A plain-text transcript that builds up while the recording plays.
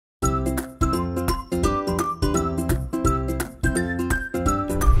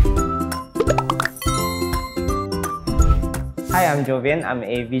Hi, I'm Jovian. I'm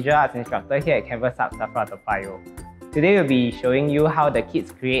a Visual Arts Instructor here at Canvas Ark, SAFRA Toa Payoh. Today we'll be showing you how the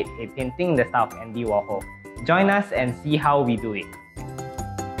kids create a painting in the style of Andy Warhol. Join us and see how we do it.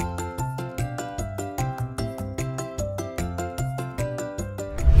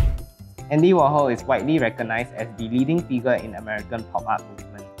 Andy Warhol is widely recognized as the leading figure in American pop art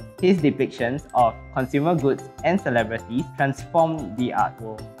movement. His depictions of consumer goods and celebrities transformed the art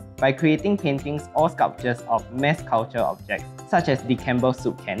world by creating paintings or sculptures of mass culture objects, such as the Campbell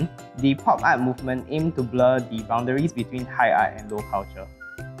soup can. The pop art movement aimed to blur the boundaries between high art and low culture.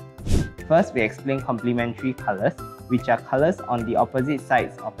 First, we explain complementary colors, which are colors on the opposite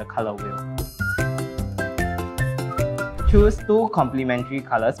sides of the color wheel. Choose 2 complementary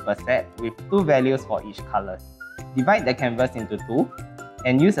colors per set with 2 values for each color. Divide the canvas into 2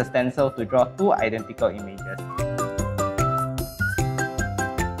 and use a stencil to draw 2 identical images.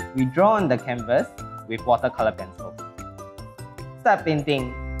 We draw on the canvas with watercolor pencil. Start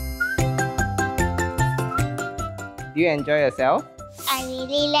painting. Do you enjoy yourself? I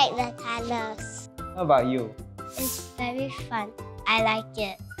really like the colors. How about you? It's very fun. I like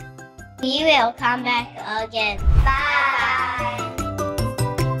it. We will come back again. Bye!